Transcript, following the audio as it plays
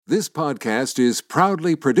This podcast is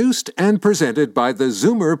proudly produced and presented by the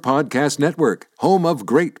Zoomer Podcast Network, home of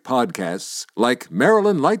great podcasts like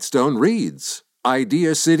Marilyn Lightstone Reads,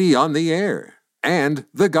 Idea City on the Air, and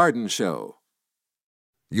The Garden Show.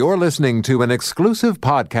 You're listening to an exclusive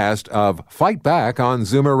podcast of Fight Back on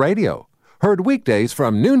Zoomer Radio, heard weekdays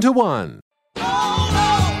from noon to 1.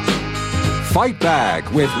 Fight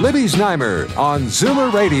Back with Libby Znaimer on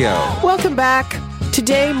Zoomer Radio. Welcome back.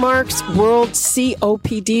 Today marks World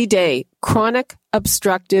COPD Day. Chronic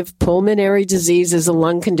Obstructive Pulmonary Disease is a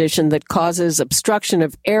lung condition that causes obstruction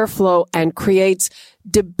of airflow and creates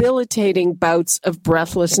debilitating bouts of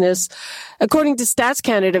breathlessness. According to Stats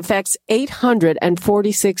Canada, it affects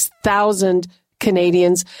 846,000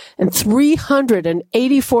 Canadians and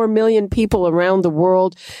 384 million people around the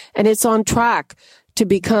world, and it's on track to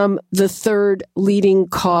become the third leading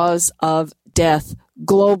cause of death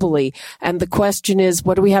globally. And the question is,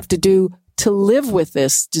 what do we have to do to live with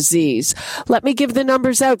this disease? Let me give the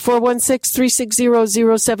numbers out.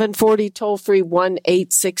 416-360-0740, toll free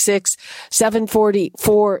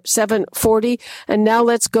 1-866-740-4740. And now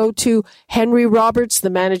let's go to Henry Roberts, the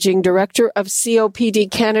Managing Director of COPD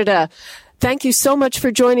Canada. Thank you so much for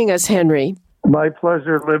joining us, Henry. My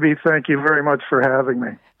pleasure, Libby. Thank you very much for having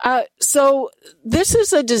me. So this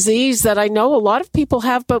is a disease that I know a lot of people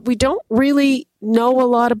have, but we don't really know a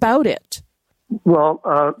lot about it. Well,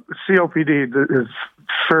 COPD is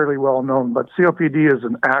fairly well known, but COPD is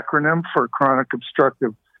an acronym for chronic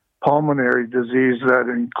obstructive pulmonary disease that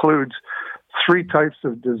includes three types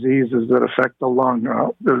of diseases that affect the lungs.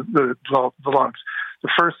 The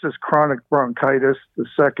first is chronic bronchitis. The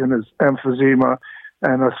second is emphysema.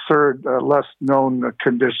 And a third, less known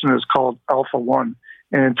condition is called alpha-1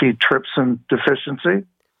 antitrypsin deficiency.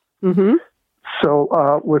 Mm-hmm. So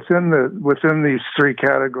within these three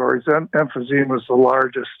categories, emphysema is the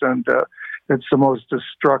largest, and it's the most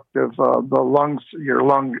destructive. The lungs, your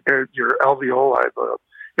alveoli, the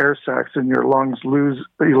air sacs in your lungs lose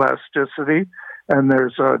elasticity, and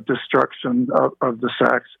there's destruction of the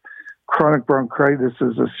sacs. Chronic bronchitis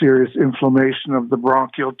is a serious inflammation of the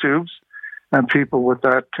bronchial tubes, and people with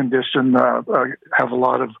that condition have a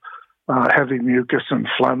lot of heavy mucus and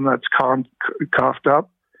phlegm that's coughed up.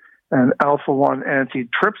 And alpha-1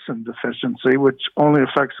 antitrypsin deficiency, which only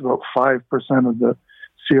affects about 5% of the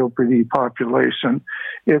COPD population.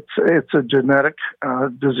 It's a genetic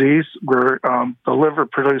disease where the liver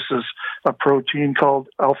produces a protein called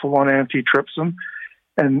alpha-1 antitrypsin,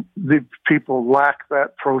 and the people lack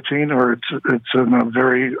that protein, or it's in a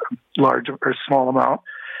very large or small amount,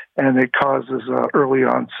 and it causes early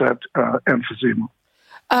onset emphysema.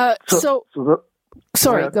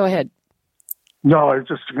 Sorry, go ahead. No, I was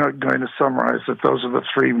just going to summarize that those are the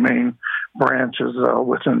three main branches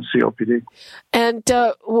within COPD. And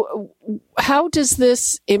how does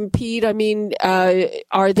this impede? I mean,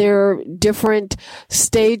 are there different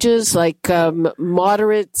stages, like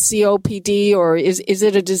moderate COPD, or is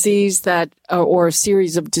it a disease that, or a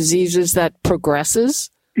series of diseases that progresses?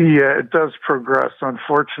 Yeah, it does progress.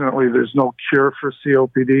 Unfortunately, there's no cure for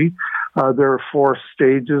COPD. There are 4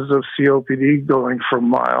 stages of COPD, going from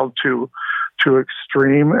mild to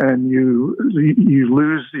extreme, and you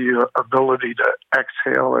lose the ability to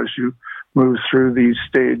exhale as you move through these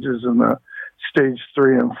stages. And the stage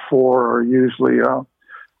 3 and 4 are usually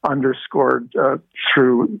underscored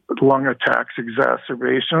through lung attacks,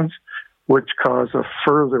 exacerbations, which cause a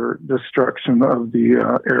further destruction of the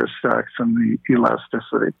air sacs and the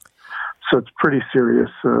elasticity. So it's pretty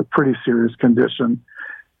serious condition.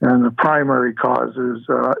 And the primary cause is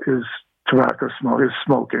tobacco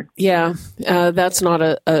smoking. Yeah, that's not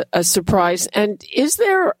a surprise. And is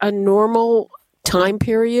there a normal time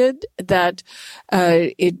period that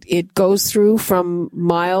it goes through from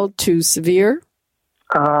mild to severe?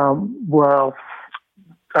 Well,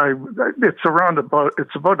 it's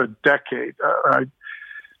about a decade.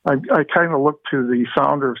 I kind of looked to the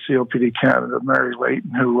founder of COPD Canada, Mary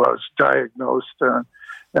Layton, who was diagnosed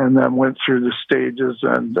and then went through the stages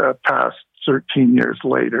and passed 13 years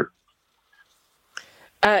later.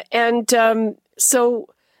 So,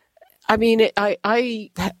 I mean, I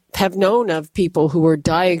have known of people who were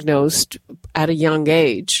diagnosed at a young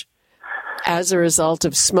age as a result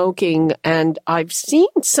of smoking, and I've seen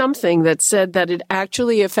something that said that it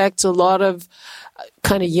actually affects a lot of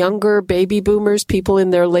kind of younger baby boomers, people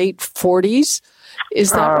in their late 40s.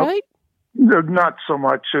 Is that right? No, not so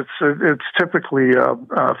much. It's typically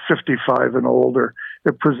 55 and older.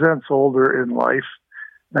 It presents older in life,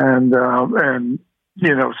 and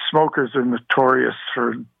you know, smokers are notorious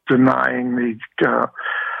for denying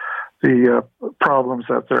problems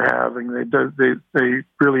that they're having. They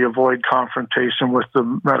really avoid confrontation with the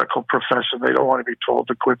medical profession. They don't want to be told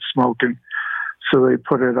to quit smoking, so they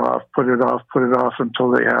put it off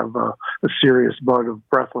until they have a serious bout of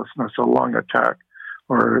breathlessness, a lung attack,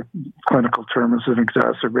 or clinical term is an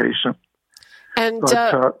exacerbation. And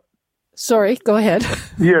sorry, go ahead.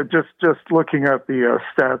 Yeah, just looking at the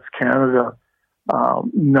Stats Canada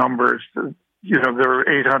numbers, there are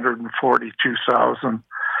 842,000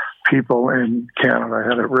 people in Canada. I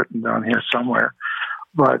had it written down here somewhere.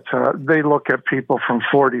 But they look at people from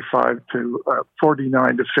 49 to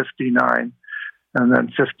 59, and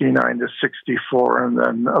then 59 to 64, and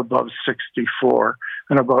then above 64,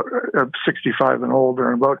 and about 65 and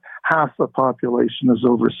older, and about half the population is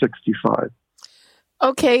over 65.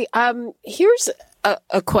 Okay, here's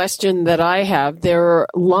a question that I have. There are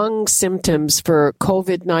lung symptoms for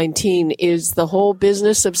COVID-19. Is the whole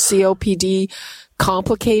business of COPD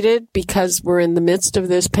complicated because we're in the midst of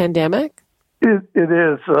this pandemic? It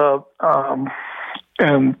is, but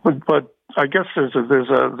I guess there's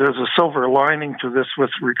a silver lining to this with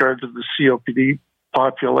regard to the COPD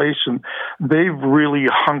population. They've really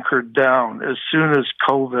hunkered down as soon as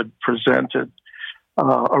COVID presented.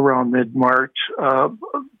 Around mid-March,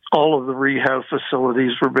 all of the rehab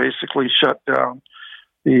facilities were basically shut down.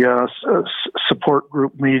 The support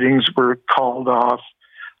group meetings were called off.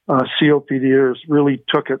 COPDers really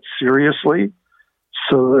took it seriously.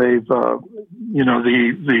 So they've,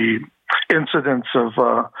 the incidence of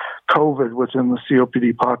COVID within the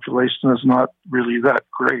COPD population is not really that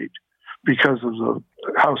great because of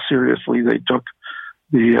how seriously they took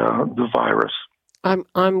the virus.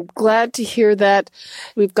 I'm glad to hear that.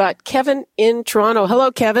 We've got Kevin in Toronto.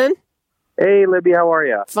 Hello, Kevin. Hey, Libby, how are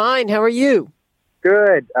you? Fine. How are you?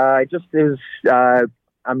 Good. I'm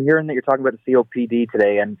hearing that you're talking about the COPD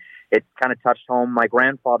today, and it kind of touched home. My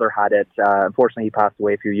grandfather had it. Unfortunately, he passed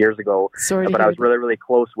away a few years ago. Sorry to but hear I was really, really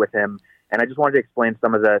close with him, and I just wanted to explain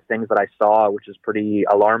some of the things that I saw, which is pretty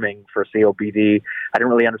alarming for COPD. I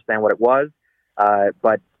didn't really understand what it was,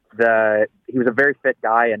 but he was a very fit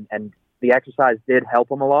guy, and the exercise did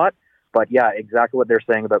help him a lot. But yeah, exactly what they're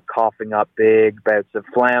saying about coughing up big bouts of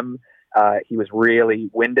phlegm. He was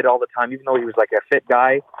really winded all the time, even though he was like a fit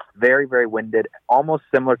guy, very, very winded, almost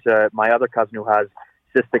similar to my other cousin who has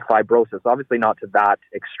cystic fibrosis. Obviously not to that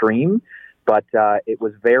extreme, but it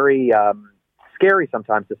was very scary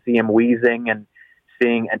sometimes to see him wheezing and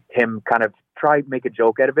seeing him kind of try to make a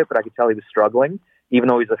joke out of it, but I could tell he was struggling. Even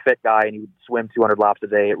though he's a fit guy and he would swim 200 laps a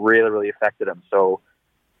day, it really, really affected him. So,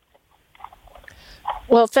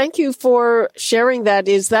 well, thank you for sharing that.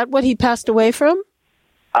 Is that what he passed away from?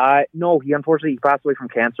 No, he passed away from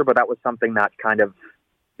cancer, but that was something that kind of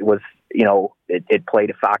was, it played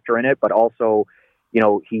a factor in it. But also,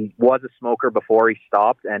 he was a smoker before he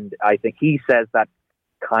stopped, and I think he says that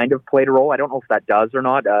kind of played a role. I don't know if that does or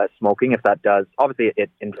not, smoking, if that does. Obviously, it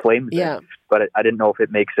inflames it, but I didn't know if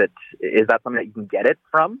it makes it, is that something that you can get it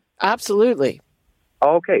from? Absolutely.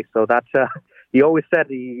 Okay, so that's, he always said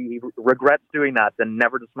he regrets doing that and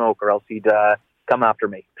never to smoke, or else he'd come after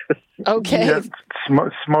me. Okay. Yeah,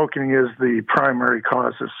 smoking is the primary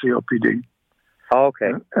cause of COPD.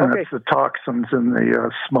 Okay. And it's the toxins in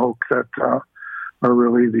the smoke that are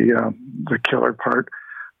really the killer part.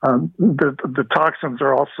 The toxins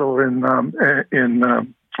are also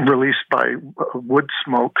released by wood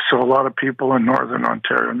smoke. So a lot of people in Northern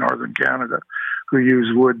Ontario, Northern Canada, who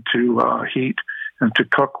use wood to heat and to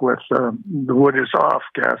cook with, the wood is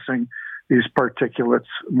off-gassing these particulates,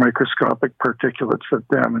 microscopic particulates that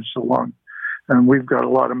damage the lung. And we've got a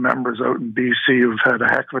lot of members out in BC who've had a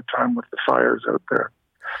heck of a time with the fires out there.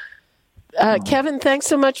 Kevin, thanks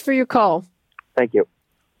so much for your call. Thank you.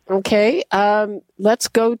 Okay, let's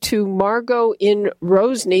go to Margot in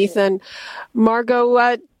Roseneath. And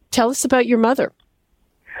Margot, tell us about your mother.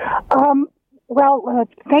 Thank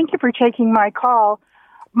you for taking my call.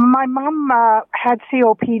 My mom had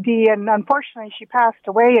COPD, and unfortunately, she passed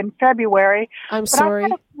away in February. I'm sorry.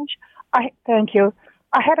 Thank you.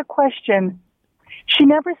 I had a question. She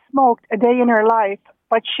never smoked a day in her life,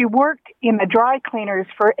 but she worked in the dry cleaners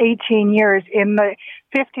for 18 years in the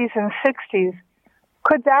 50s and 60s.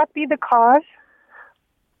 Could that be the cause?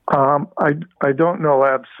 I don't know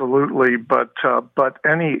absolutely, but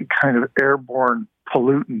any kind of airborne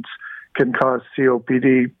pollutants can cause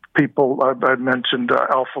COPD. People, I mentioned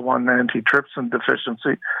alpha-1 antitrypsin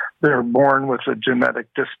deficiency. They're born with a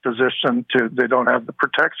genetic disposition they don't have the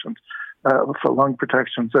protections, for lung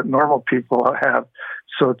protections that normal people have.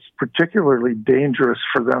 So it's particularly dangerous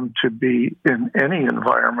for them to be in any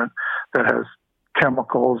environment that has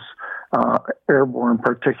chemicals, airborne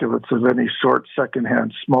particulates of any sort,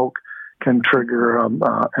 secondhand smoke, can trigger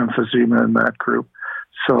emphysema in that group.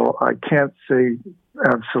 So I can't say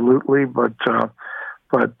absolutely, but I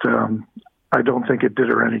don't think it did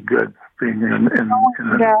her any good being in an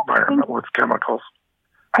environment with chemicals.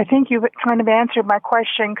 I think you've kind of answered my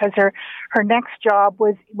question, because her next job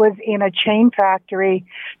was in a chain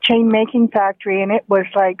making factory, and it was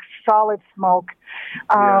like solid smoke.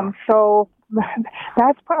 So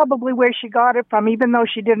that's probably where she got it from, even though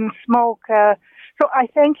she didn't smoke. So I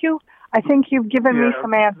thank you. I think you've given me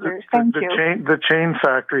some answers. Thank you. The chain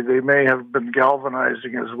factory, they may have been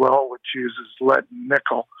galvanizing as well, which uses lead and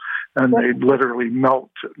nickel, and they literally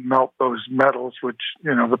melt those metals, which,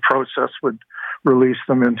 the process would release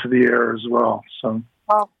them into the air as well. So,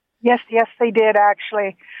 yes, they did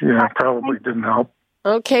actually. Yeah, probably didn't help.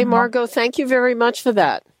 Okay, Margot, thank you very much for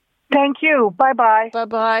that. Thank you. Bye-bye.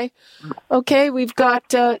 Bye-bye. Okay, we've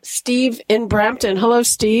got Steve in Brampton. Hello,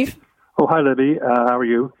 Steve. Oh, hi, Libby. How are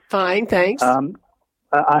you? Fine, thanks. I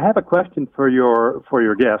have a question for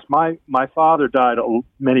your guest. My father died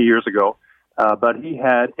many years ago, but he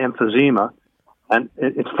had emphysema, and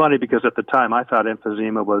it's funny because at the time I thought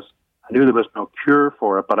emphysema I knew there was no cure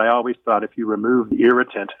for it, but I always thought if you remove the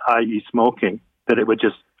irritant, i.e. smoking, that it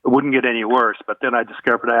wouldn't get any worse. But then I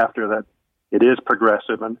discovered after that it is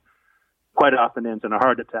progressive and quite often ends in a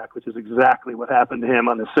heart attack, which is exactly what happened to him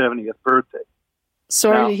on his 70th birthday.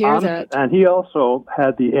 Sorry to hear that. And he also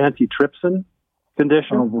had the antitrypsin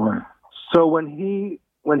condition. Oh, boy. So when he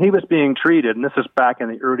was being treated, and this is back in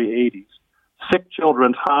the early 80s, Sick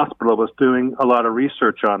Children's Hospital was doing a lot of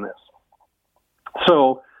research on this.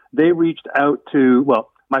 So they reached out to,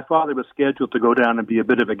 my father was scheduled to go down and be a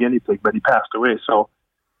bit of a guinea pig, but he passed away. So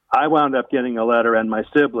I wound up getting a letter, and my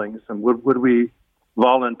siblings, and would we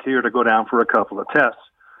volunteer to go down for a couple of tests,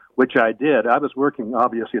 which I did. I was working,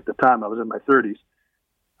 obviously, at the time. I was in my 30s.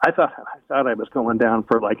 I thought I was going down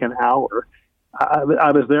for like an hour.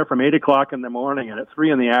 I was there from 8 o'clock in the morning, and at 3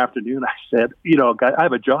 in the afternoon, I said, I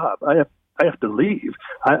have a job. I have to leave.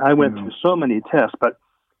 I went through so many tests, but it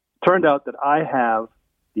turned out that I have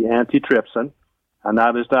the antitrypsin, and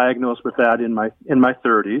I was diagnosed with that in my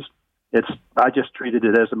 30s. I just treated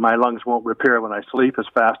it as my lungs won't repair when I sleep as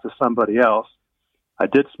fast as somebody else. I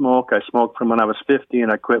did smoke. I smoked from when I was 50,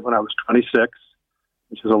 and I quit when I was 26,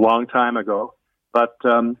 which is a long time ago. But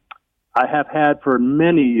I have had for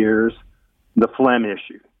many years the phlegm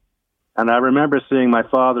issue. And I remember seeing my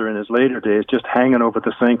father in his later days just hanging over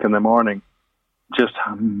the sink in the morning, just,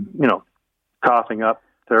 coughing up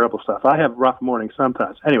terrible stuff. I have rough mornings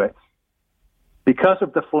sometimes. Anyway, because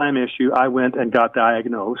of the phlegm issue, I went and got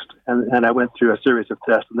diagnosed, and I went through a series of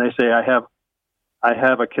tests. And they say I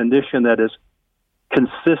have a condition that is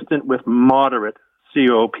consistent with moderate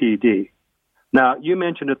COPD. Now, you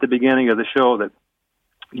mentioned at the beginning of the show that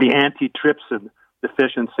the antitrypsin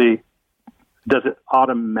deficiency, does it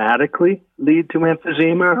automatically lead to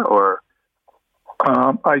emphysema, or?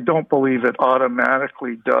 I don't believe it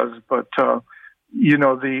automatically does, but the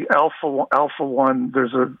Alpha One.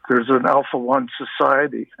 There's an Alpha One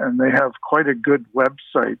Society, and they have quite a good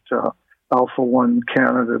website.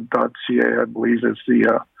 alpha1canada.ca, I believe, is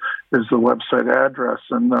the website address,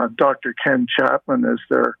 and Dr. Ken Chapman is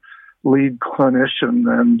their lead clinician,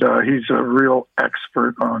 and he's a real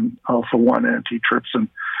expert on Alpha-1 antitrypsin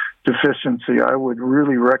deficiency. I would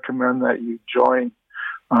really recommend that you join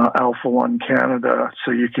Alpha-1 Canada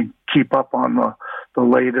so you can keep up on the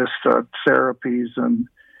latest therapies, and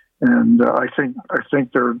I think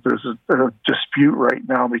there's a dispute right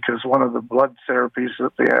now because one of the blood therapies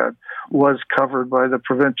that they had was covered by the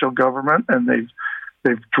provincial government, and they've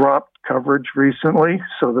dropped coverage recently,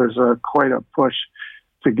 so there's quite a push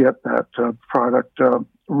to get that product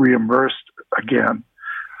reimbursed again.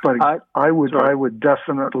 But I would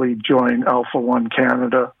definitely join Alpha-1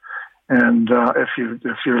 Canada, and if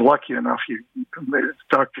you're lucky enough,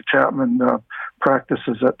 Dr. Chapman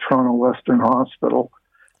practices at Toronto Western Hospital.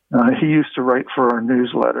 He used to write for our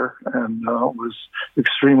newsletter and was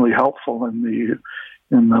extremely helpful in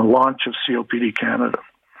the launch of COPD Canada.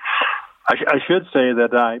 I should say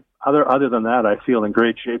that other than that, I feel in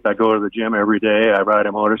great shape. I go to the gym every day. I ride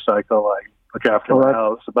a motorcycle. I look after my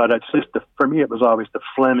house. But it's just for me, it was always the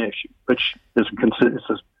phlegm issue, which that's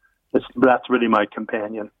really my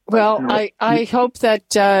companion. Well, I hope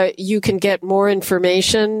that you can get more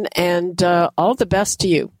information, and all the best to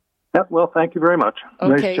you. Yeah, well, thank you very much.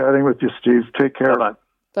 Okay. Nice chatting with you, Steve. Take care.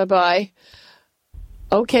 Bye-bye. Bye-bye.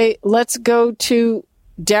 Okay, let's go to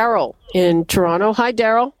Daryl in Toronto. Hi,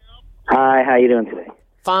 Daryl. Hi, how are you doing today?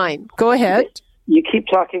 Fine. Go ahead. You keep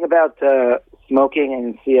talking about smoking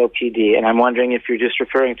and COPD, and I'm wondering if you're just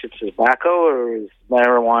referring to tobacco, or is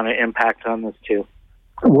marijuana impact on this too?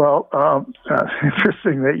 Well,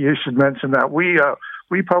 interesting that you should mention that. We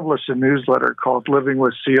publish a newsletter called Living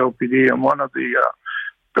with COPD, and one of we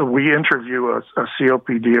interview a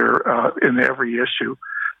COPDer in every issue.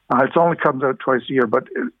 It only comes out twice a year, but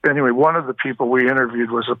anyway, one of the people we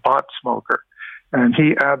interviewed was a pot smoker, and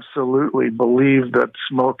he absolutely believed that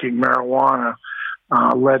smoking marijuana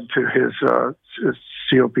led to his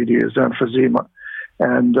COPD, his emphysema.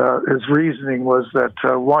 And his reasoning was that,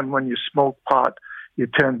 one, when you smoke pot, he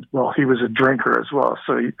was a drinker as well.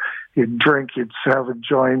 So he'd drink, he'd have a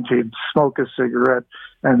joint, he'd smoke a cigarette,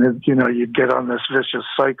 and then, you'd get on this vicious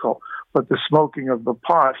cycle. But the smoking of the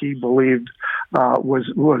pot, he believed,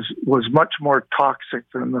 was much more toxic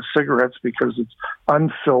than the cigarettes because it's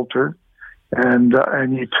unfiltered, and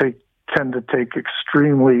you tend to take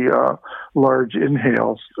extremely large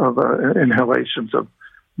inhalations of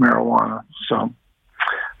marijuana. So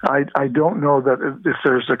I don't know that if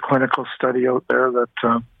there's a clinical study out there that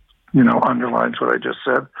underlines what I just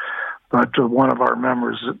said, but one of our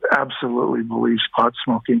members absolutely believes pot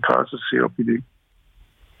smoking causes COPD.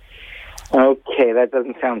 Okay, that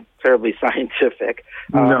doesn't sound terribly scientific.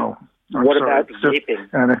 No. What about vaping?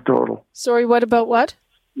 Anecdotal. Sorry, what about what?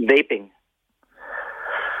 Vaping.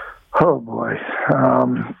 Oh boy.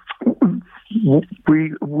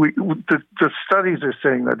 The studies are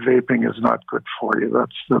saying that vaping is not good for you.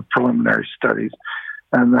 That's the preliminary studies,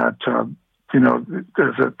 and that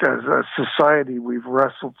as a society we've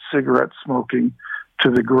wrestled cigarette smoking to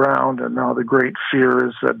the ground, and now the great fear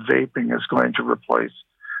is that vaping is going to replace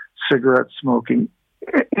cigarette smoking.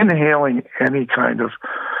 Inhaling any kind of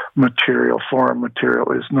foreign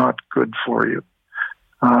material is not good for you.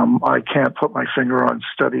 I can't put my finger on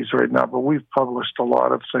studies right now, but we've published a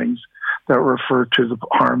lot of things that refer to the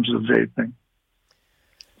harms of vaping.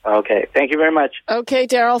 Okay, thank you very much. Okay,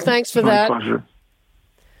 Daryl, thanks for that. My pleasure.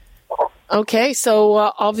 Okay, so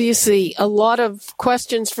obviously a lot of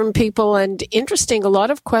questions from people, and interesting, a lot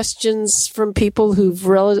of questions from people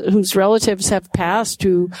whose relatives have passed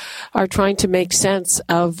who are trying to make sense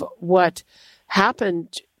of what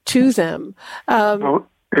happened to them.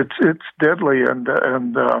 It's deadly, and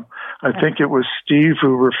I think it was Steve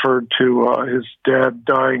who referred to his dad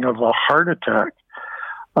dying of a heart attack.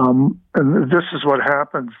 And this is what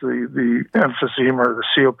happens: the emphysema or the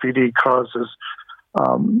COPD causes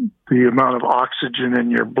the amount of oxygen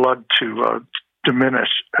in your blood to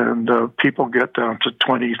diminish, and people get down to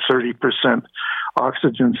 20-30%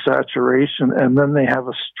 oxygen saturation, and then they have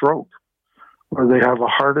a stroke or they have a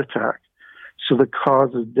heart attack. So the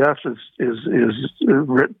cause of death is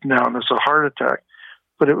written down as a heart attack,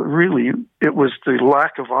 but it was the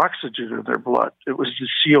lack of oxygen in their blood. It was the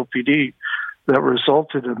COPD that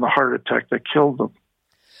resulted in the heart attack that killed them.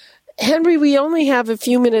 Henry, we only have a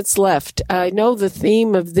few minutes left. I know the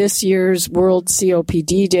theme of this year's World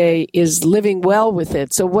COPD Day is living well with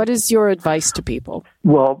it. So what is your advice to people?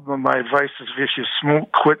 Well, my advice is if you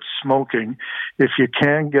quit smoking. If you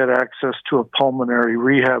can get access to a pulmonary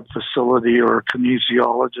rehab facility or a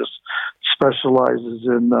kinesiologist specializes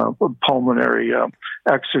in pulmonary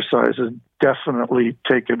exercises, definitely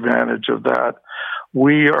take advantage of that.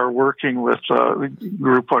 We are working with a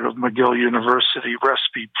group out of McGill University,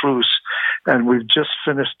 Respi Plus, and we've just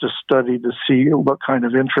finished a study to see what kind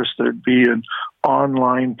of interest there'd be in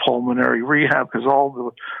online pulmonary rehab, because all the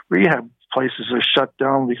rehab places are shut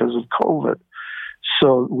down because of COVID.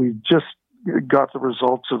 So we've just got the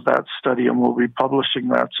results of that study, and we'll be publishing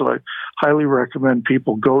that. So I highly recommend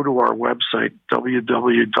people go to our website,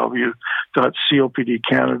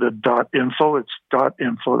 www.copdcanada.info. It's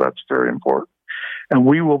 .info. That's very important. And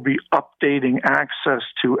we will be updating access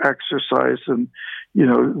to exercise and,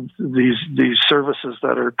 these services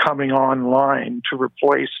that are coming online to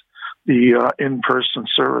replace the in-person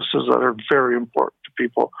services that are very important to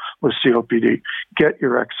people with COPD. Get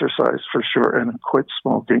your exercise for sure, and quit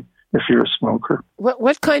smoking if you're a smoker.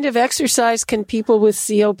 What kind of exercise can people with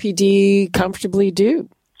COPD comfortably do?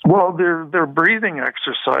 Well, their breathing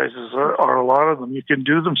exercises are a lot of them. You can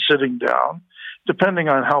do them sitting down, depending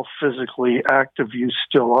on how physically active you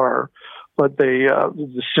still are. But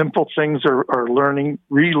the simple things are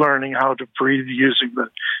relearning how to breathe using the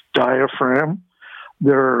diaphragm.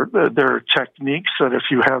 There are techniques that if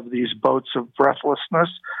you have these bouts of breathlessness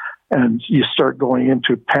and you start going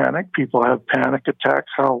into panic, people have panic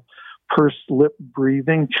attacks, how pursed lip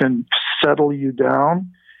breathing can settle you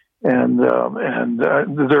down. And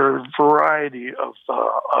there are a variety of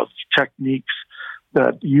techniques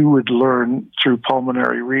that you would learn through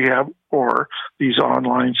pulmonary rehab or these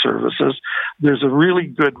online services. There's a really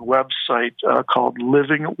good website called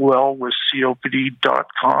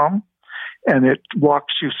livingwellwithcopd.com, and it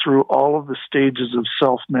walks you through all of the stages of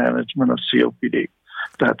self-management of COPD.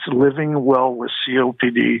 That's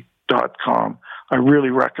livingwellwithcopd.com. I really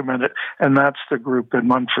recommend it, and that's the group in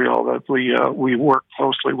Montreal that we work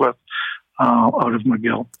closely with out of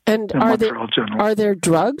McGill. And are there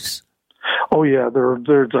drugs? Oh yeah,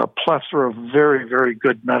 there's a plethora of very, very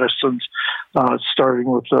good medicines, starting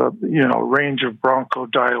with a range of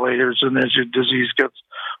bronchodilators, and as your disease gets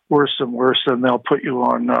worse and worse, then they'll put you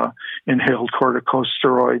on inhaled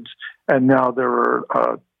corticosteroids, and now there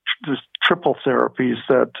are just triple therapies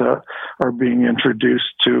that are being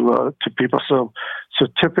introduced to people. So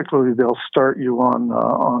typically they'll start you on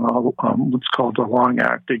what's called a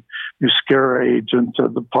long-acting Muscara agent.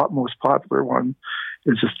 The most popular one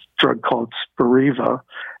is a drug called Spiriva,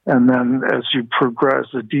 and then as you progress,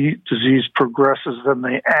 the disease progresses, then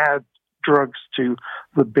they add drugs to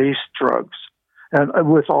the base drugs. And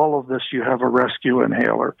with all of this, you have a rescue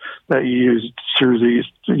inhaler that you use through these,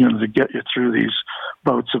 to get you through these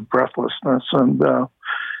bouts of breathlessness. And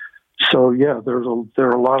so, yeah, there are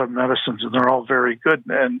a lot of medicines, and they're all very good.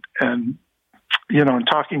 And in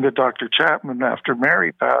talking to Dr. Chapman after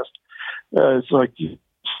Mary passed, it's like, did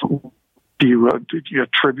you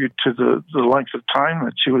attribute to the length of time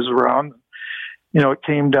that she was around? It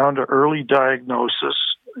came down to early diagnosis,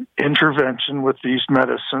 intervention with these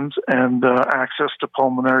medicines, and access to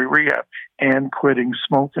pulmonary rehab, and quitting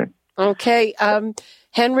smoking. Okay.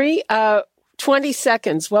 Henry, 20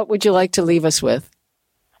 seconds. What would you like to leave us with?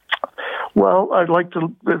 Well, I'd like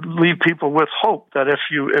to leave people with hope that if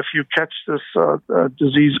you catch this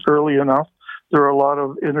disease early enough, there are a lot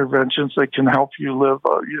of interventions that can help you live,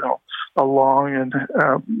 a long and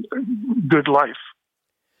good life.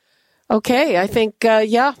 Okay, I think,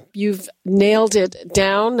 you've nailed it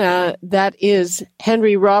down. That is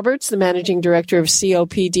Henry Roberts, the Managing Director of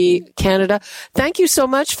COPD Canada. Thank you so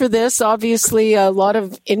much for this. Obviously, a lot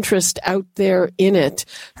of interest out there in it.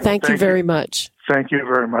 Thank you very much. Thank you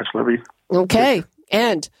very much, Libby. Okay,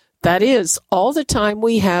 and that is all the time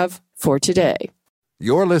we have for today.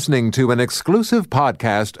 You're listening to an exclusive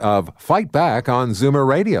podcast of Fight Back on Zoomer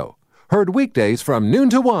Radio. Heard weekdays from noon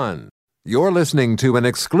to 1. You're listening to an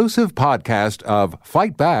exclusive podcast of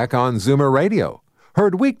Fight Back on Zoomer Radio.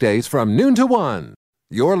 Heard weekdays from noon to 1.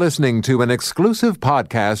 You're listening to an exclusive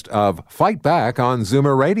podcast of Fight Back on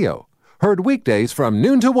Zoomer Radio. Heard weekdays from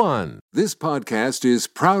noon to 1. This podcast is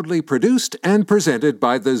proudly produced and presented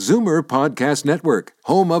by the Zoomer Podcast Network,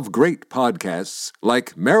 home of great podcasts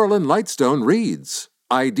like Marilyn Lightstone Reads,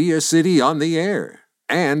 Idea City on the Air,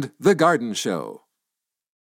 and The Garden Show.